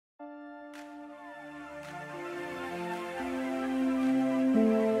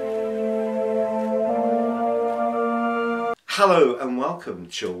Hello and welcome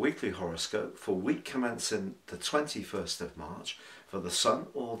to your weekly horoscope for week commencing the 21st of March for the Sun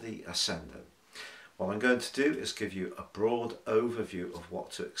or the Ascendant. What I'm going to do is give you a broad overview of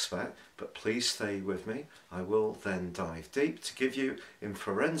what to expect, but please stay with me. I will then dive deep to give you in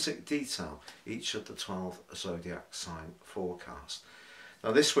forensic detail each of the 12 zodiac sign forecasts.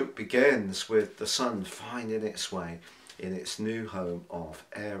 Now this week begins with the Sun finding its way in its new home of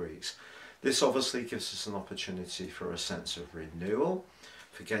Aries. This obviously gives us an opportunity for a sense of renewal,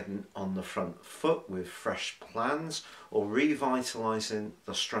 for getting on the front foot with fresh plans or revitalising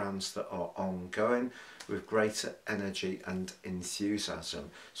the strands that are ongoing with greater energy and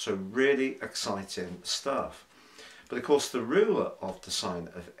enthusiasm. So really exciting stuff. But of course the ruler of the sign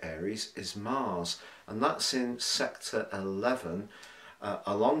of Aries is Mars, and that's in sector 11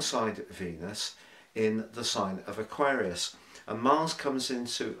 alongside Venus in the sign of Aquarius. And Mars comes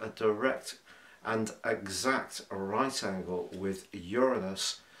into a direct and exact right angle with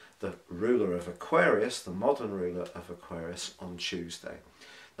Uranus, the ruler of Aquarius, the modern ruler of Aquarius, on Tuesday.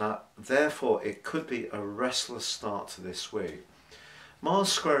 Now, therefore, it could be a restless start to this week.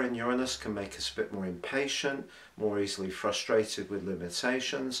 Mars squaring Uranus can make us a bit more impatient, more easily frustrated with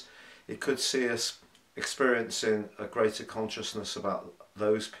limitations. It could see us experiencing a greater consciousness about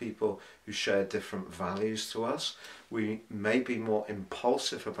those people who share different values to us. We may be more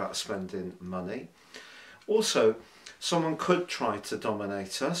impulsive about spending money. Also, someone could try to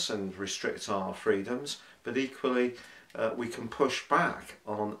dominate us and restrict our freedoms, but equally we can push back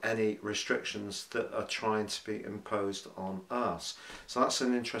on any restrictions that are trying to be imposed on us. So that's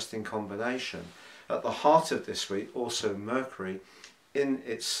an interesting combination. At the heart of this week, also Mercury, in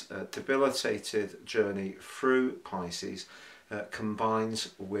its debilitated journey through Pisces,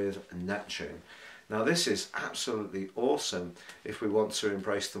 combines with Neptune. Now this is absolutely awesome if we want to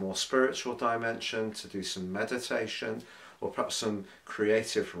embrace the more spiritual dimension, to do some meditation or perhaps some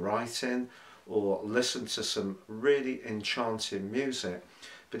creative writing or listen to some really enchanting music,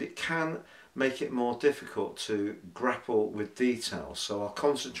 but it can make it more difficult to grapple with details, so our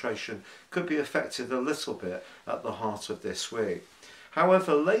concentration could be affected a little bit at the heart of this week.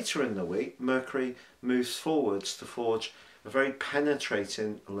 However, later in the week, Mercury moves forwards to forge a very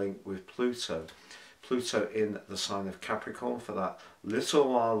penetrating link with Pluto. Pluto in the sign of Capricorn for that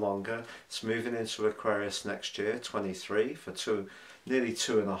little while longer. It's moving into Aquarius next year, 23, for nearly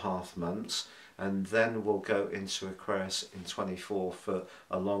 2.5 months. And then we'll go into Aquarius in 24 for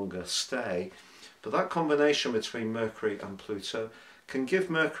a longer stay. But that combination between Mercury and Pluto can give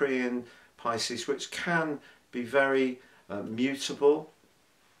Mercury in Pisces, which can be very mutable,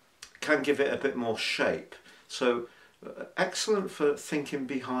 can give it a bit more shape. So excellent for thinking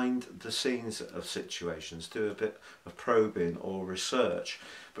behind the scenes of situations, do a bit of probing or research.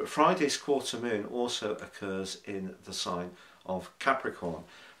 But Friday's quarter moon also occurs in the sign of Capricorn.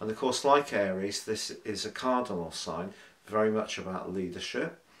 And of course, like Aries, this is a cardinal sign, very much about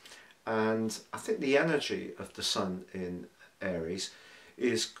leadership. And I think the energy of the Sun in Aries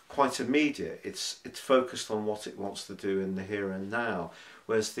is quite immediate. It's focused on what it wants to do in the here and now,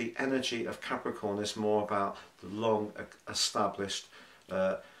 whereas the energy of Capricorn is more about the long established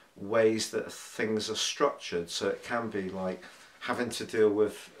ways that things are structured. So it can be like having to deal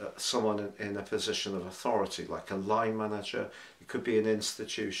with someone in a position of authority, like a line manager. It could be an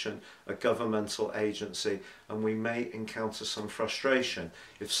institution, a governmental agency, and we may encounter some frustration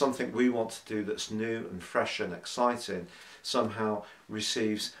if something we want to do that's new and fresh and exciting somehow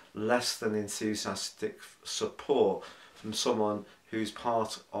receives less than enthusiastic support from someone who's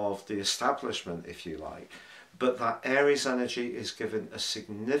part of the establishment, if you like. But that Aries energy is given a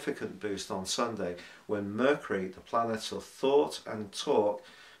significant boost on Sunday when Mercury, the planet of thought and talk,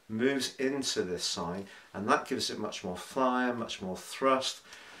 moves into this sign, and that gives it much more fire, much more thrust.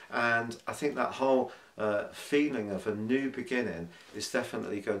 And I think that whole feeling of a new beginning is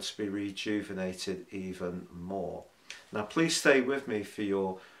definitely going to be rejuvenated even more. Now please stay with me for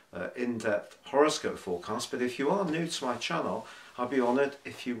your in-depth horoscope forecast, but if you are new to my channel, I'd be honoured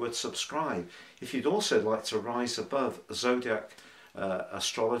if you would subscribe. If you'd also like to rise above Zodiac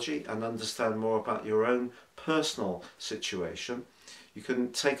astrology and understand more about your own personal situation, you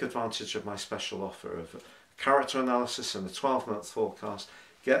can take advantage of my special offer of a character analysis and a 12-month forecast.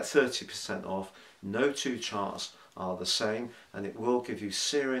 Get 30% off. No two charts are the same, and it will give you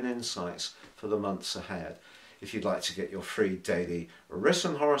searing insights for the months ahead. If you'd like to get your free daily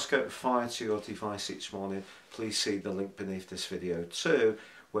written horoscope fired to your device each morning, please see the link beneath this video too,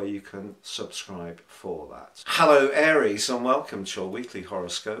 where you can subscribe for that. Hello Aries, and welcome to your weekly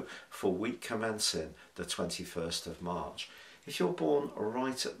horoscope for week commencing the 21st of March. If you're born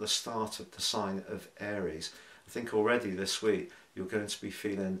right at the start of the sign of Aries, I think already this week you're going to be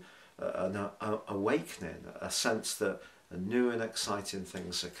feeling an awakening, a sense that new and exciting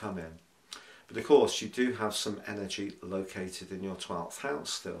things are coming. But of course you do have some energy located in your 12th house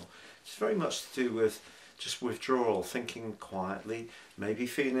still. It's very much to do with just withdrawal, thinking quietly, maybe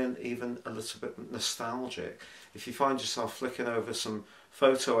feeling even a little bit nostalgic. If you find yourself flicking over some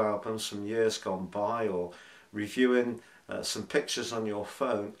photo albums from years gone by, or reviewing some pictures on your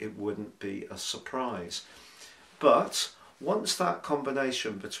phone, it wouldn't be a surprise. But once that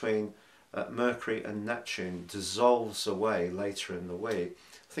combination between Mercury and Neptune dissolves away later in the week,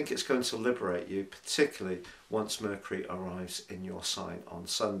 I think it's going to liberate you, particularly once Mercury arrives in your sign on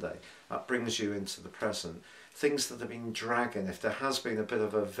Sunday. That brings you into the present. Things that have been dragging, if there has been a bit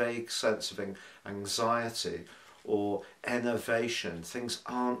of a vague sense of anxiety or enervation, things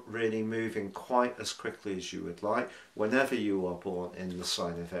aren't really moving quite as quickly as you would like. Whenever you are born in the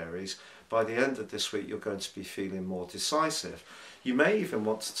sign of Aries, by the end of this week you're going to be feeling more decisive. You may even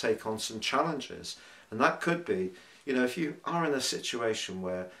want to take on some challenges, and that could be, you know, if you are in a situation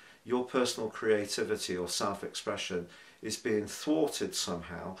where your personal creativity or self-expression is being thwarted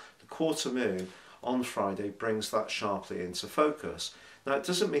somehow, the quarter moon on Friday brings that sharply into focus. Now, it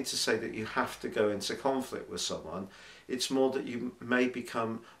doesn't mean to say that you have to go into conflict with someone. It's more that you may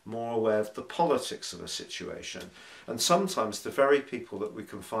become more aware of the politics of a situation. And sometimes the very people that we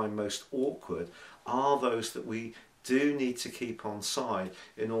can find most awkward are those that we do need to keep on side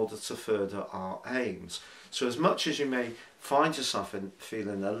in order to further our aims. So as much as you may find yourself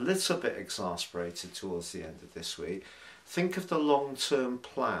feeling a little bit exasperated towards the end of this week, think of the long-term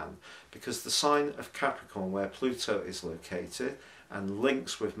plan, because the sign of Capricorn, where Pluto is located and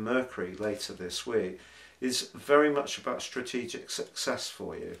links with Mercury later this week, is very much about strategic success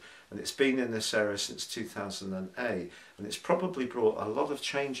for you. And it's been in this area since 2008, and it's probably brought a lot of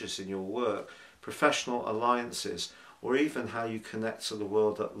changes in your work, professional alliances, or even how you connect to the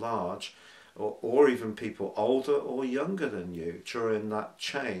world at large, or even people older or younger than you during that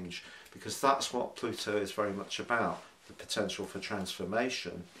change, because that's what Pluto is very much about, the potential for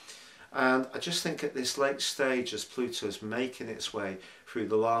transformation. And I just think at this late stage, as Pluto is making its way through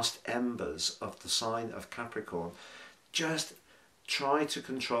the last embers of the sign of Capricorn, just try to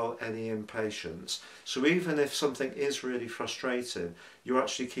control any impatience. So even if something is really frustrating, you're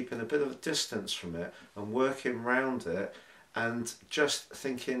actually keeping a bit of a distance from it and working around it, and just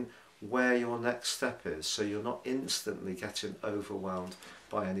thinking where your next step is, so you're not instantly getting overwhelmed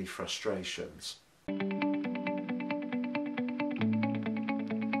by any frustrations.